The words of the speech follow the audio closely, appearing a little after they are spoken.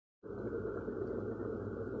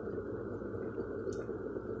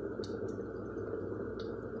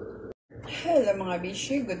Hello mga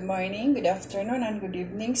bishi, good morning, good afternoon, and good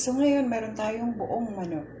evening. So ngayon meron tayong buong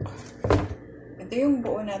manok. Ito yung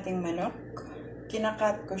buo nating manok.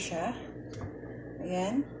 Kinakat ko siya.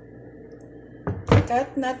 Ayan.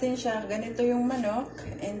 Cut natin siya. Ganito yung manok.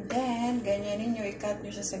 And then, ganyanin nyo. I-cut nyo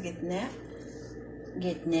siya sa gitna.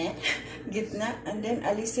 Gitna. And then,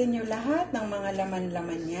 alisin nyo lahat ng mga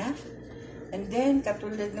laman-laman niya. And then,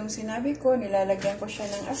 katulad nung sinabi ko, nilalagyan ko siya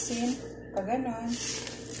ng asin. Pag ganon.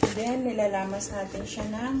 Then, nilalamas natin siya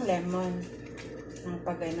ng lemon. Ng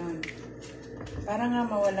pagganon. Para nga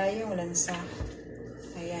mawala yung lansa.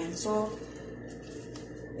 Ayan. So,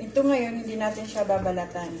 ito ngayon, hindi natin siya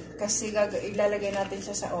babalatan. Kasi ilalagay natin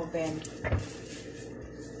siya sa oven.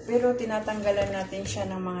 Pero, tinatanggalan natin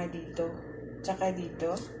siya ng mga dito. Tsaka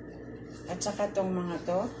dito. At tsaka tong mga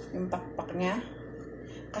to. Yung pakpak niya.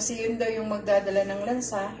 Kasi yun daw yung magdadala ng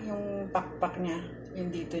lansa. Yung pakpak niya.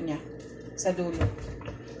 Yung dito niya. Sa dulo.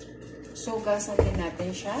 So, gasan din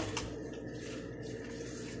natin siya.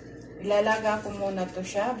 Ilalaga ko muna to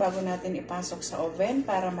siya bago natin ipasok sa oven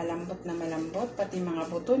para malambot na malambot. Pati mga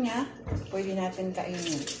buto niya, pwede natin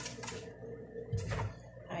kainin.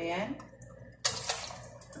 Ayan.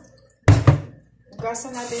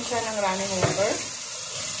 Gasan natin siya ng running water.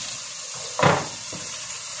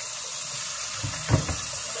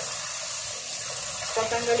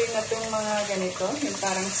 Tatanggalin na itong mga ganito, yung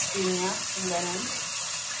parang skin niya, yung ganun.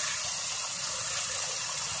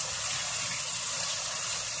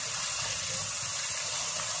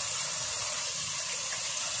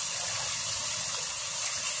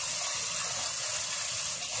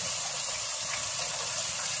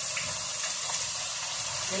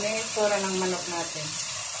 Yan yung itsura ng manok natin.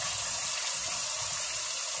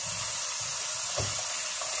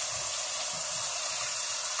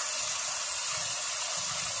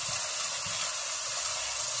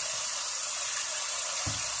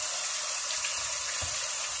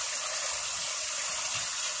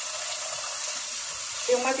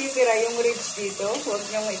 Yung matitira, yung ribs dito, huwag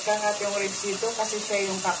niyong ikangat yung ribs dito kasi siya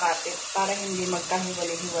yung kakapit para hindi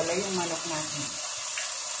magkahiwalay-hiwalay yung manok natin.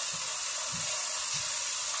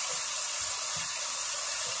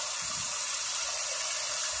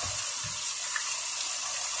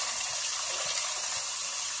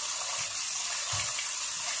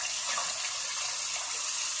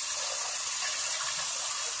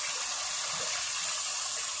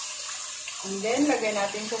 And then, lagay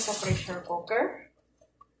natin siya sa pressure cooker.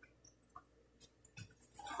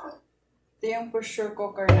 Ito yung pressure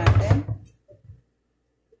cooker natin.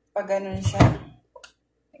 Pag ganun siya.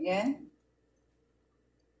 Ayan.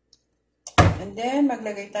 And then,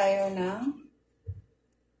 maglagay tayo ng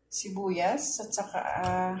sibuyas at saka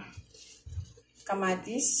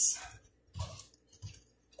kamatis.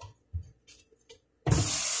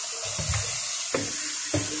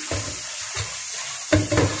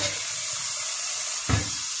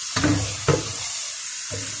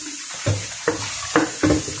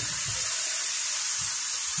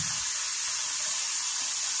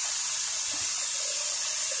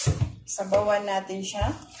 Sabawan natin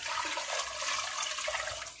siya.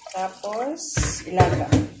 Tapos, ilaga.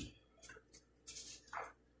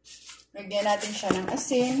 Lagyan natin siya ng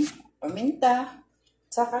asin, paminta,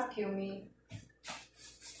 saka cumin.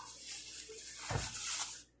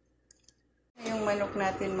 Yung manok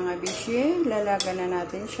natin mga bishi, lalaga na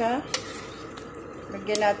natin siya.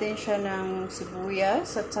 Lagyan natin siya ng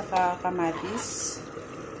sibuyas at saka kamatis.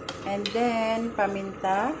 And then,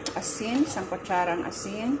 paminta, asin, isang kutsarang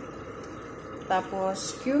asin.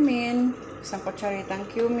 Tapos, cumin, isang kutsaritang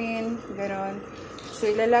cumin, gano'n. So,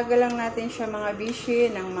 ilalaga lang natin siya mga bishi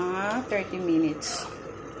ng mga 30 minutes.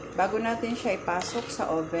 Bago natin siya ipasok sa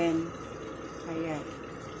oven. Ayan.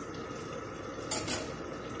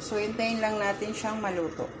 So, hintayin lang natin siyang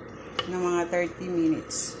maluto ng mga 30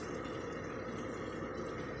 minutes.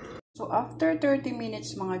 So, after 30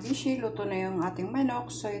 minutes mga bishi, luto na yung ating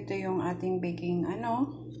manok. So, ito yung ating baking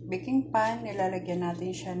pan. Nilalagyan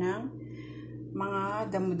natin siya ng mga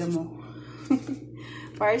damo-damo.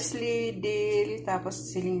 Parsley, dill,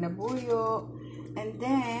 tapos siling labuyo. And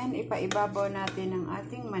then, ipaibabaw natin ang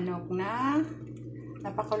ating manok na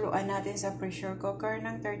napakuluan natin sa pressure cooker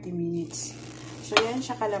ng 30 minutes. So, yan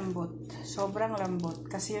siya kalambot. Sobrang lambot.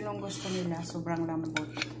 Kasi yun ang gusto nila. Sobrang lambot.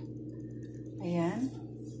 Ayan.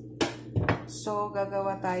 So,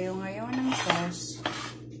 gagawa tayo ngayon ng sauce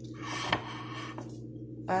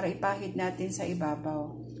para ipahid natin sa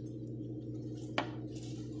ibabaw.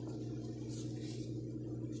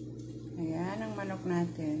 Ayan ang manok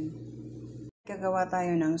natin. Gagawa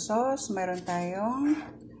tayo ng sauce. Meron tayong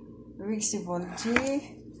Rixivolgi.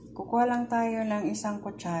 Kukuha lang tayo ng isang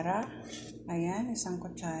kutsara. Ayan, isang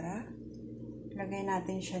kutsara. Lagay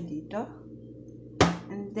natin siya dito.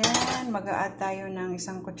 And then, mag-a-add tayo ng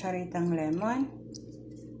isang kutsaritang lemon.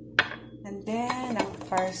 And then, ang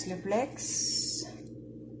parsley flakes.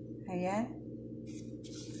 Ayan.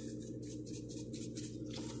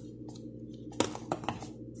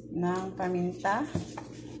 Ng paminta.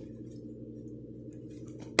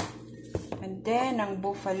 And then, ang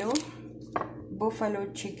buffalo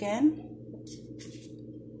chicken.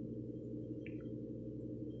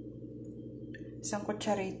 Isang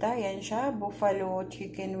kutsarita, yan siya, buffalo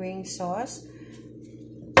chicken wing sauce.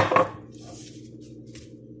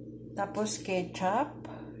 Tapos ketchup,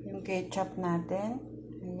 yung ketchup natin.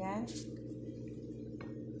 Ayan.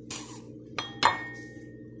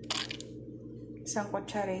 Isang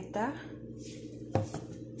kutsarita.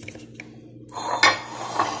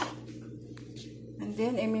 And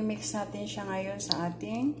then, imimix natin siya ngayon sa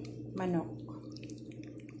ating manok.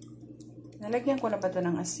 Nalagyan ko na ba ito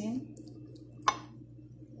ng asin?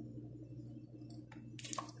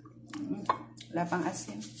 Wala pang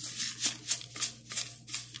asin.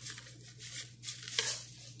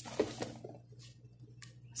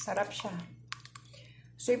 Sarap siya.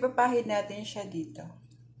 So, ipapahid natin siya dito.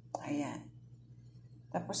 Ayan.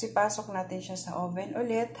 Tapos, ipasok natin siya sa oven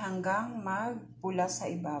ulit hanggang magpula sa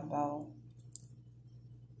ibabaw.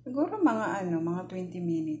 Siguro mga mga 20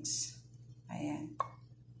 minutes. Ayan.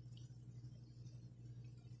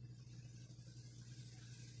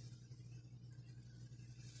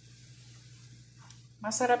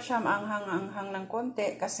 Masarap siya, maanghang-anghang ng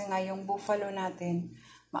konti kasi nga yung buffalo natin,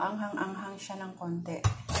 maanghang-anghang siya ng konti.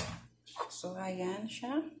 So, ayan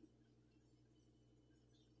siya.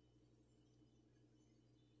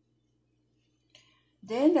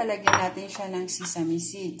 Then, lalagyan natin siya ng sesame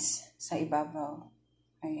seeds sa ibabaw.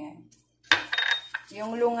 Ayan.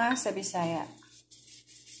 Yung lunga sa Bisaya.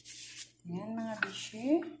 Ayan mga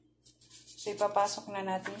bishi. So, ipapasok na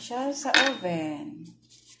natin siya sa oven.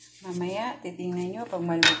 Mamaya, titingnan nyo pag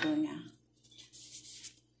maluto niya.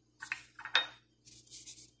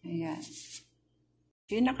 Ayan.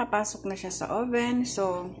 So, nakapasok na siya sa oven.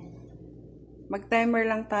 So, mag-timer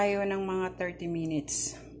lang tayo ng mga 30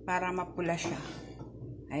 minutes para mapula siya.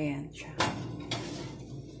 Ayan siya.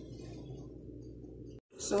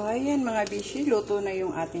 So, ayan mga bishi, luto na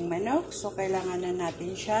yung ating manok. So, kailangan na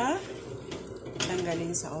natin siya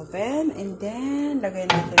tanggalin sa oven. And then, lagay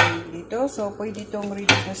natin dito. So, pwede itong ready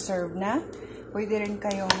to serve na. Pwede rin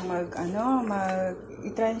kayong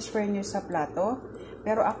i-transfer nyo sa plato.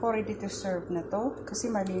 Pero ako ready to serve na to. Kasi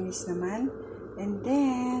malinis naman. And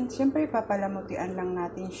then, syempre, papalamutian lang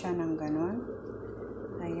natin siya ng ganon.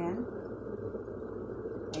 Ayan.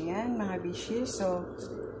 Ayan, mga bishi. So,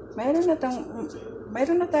 mayroon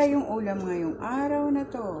na tayong ulam ngayong araw na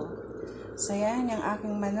to. So, yan, yung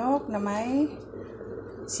aking manok na may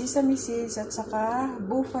sesame seeds at saka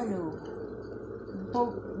buffalo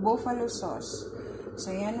sauce.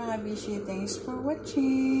 So, yan mga bishi. Thanks for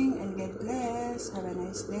watching and God bless. Have a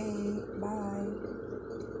nice day. Bye.